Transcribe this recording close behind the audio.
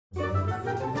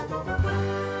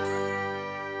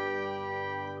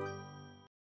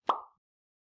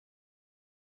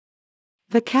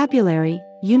Vocabulary,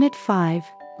 Unit 5,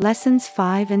 Lessons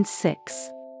 5 and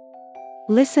 6.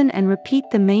 Listen and repeat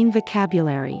the main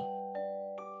vocabulary.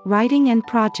 Writing and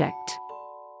project.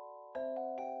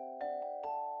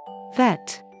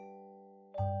 Vet.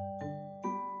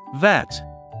 Vet.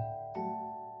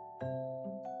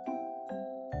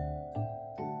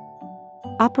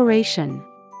 Operation.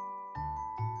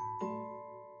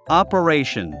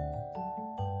 Operation.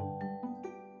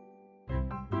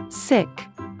 Sick.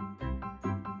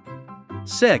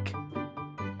 Sick.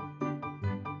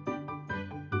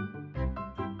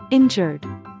 Injured.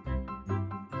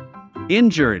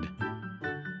 Injured.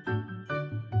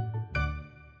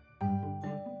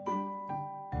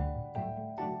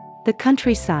 The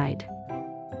countryside.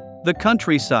 The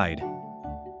countryside.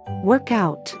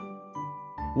 Workout.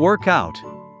 Workout.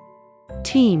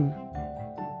 Team.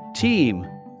 Team.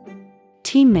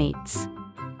 Teammates.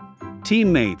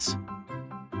 Teammates.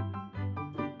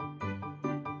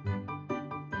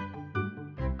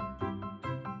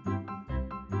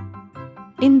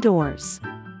 Indoors.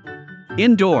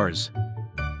 Indoors.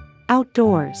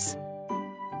 Outdoors.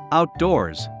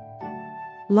 Outdoors.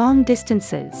 Long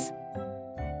distances.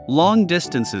 Long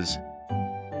distances.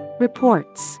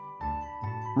 Reports.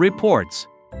 Reports.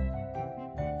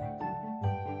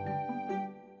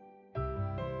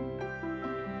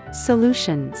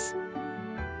 Solutions.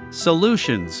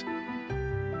 Solutions.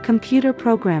 Computer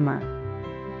programmer.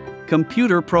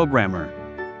 Computer programmer.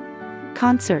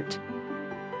 Concert.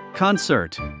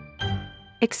 Concert.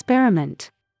 Experiment.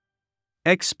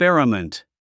 Experiment.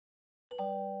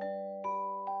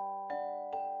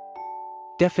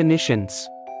 Definitions.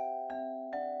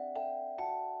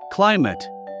 Climate.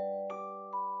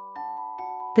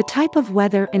 The type of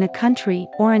weather in a country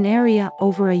or an area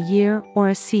over a year or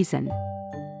a season.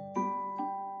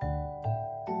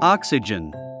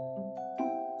 Oxygen.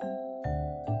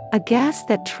 A gas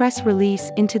that tress release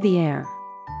into the air.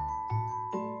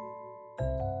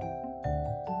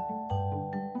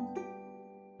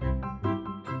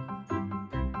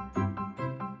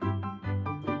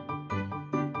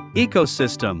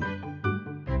 Ecosystem.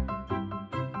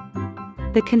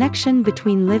 The connection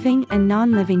between living and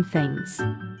non-living things.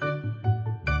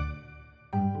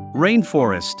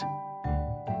 Rainforest.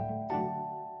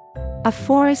 A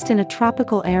forest in a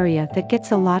tropical area that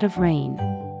gets a lot of rain.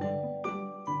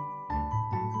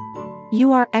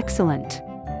 You are excellent.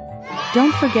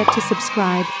 Don't forget to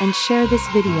subscribe and share this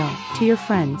video to your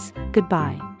friends.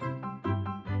 Goodbye.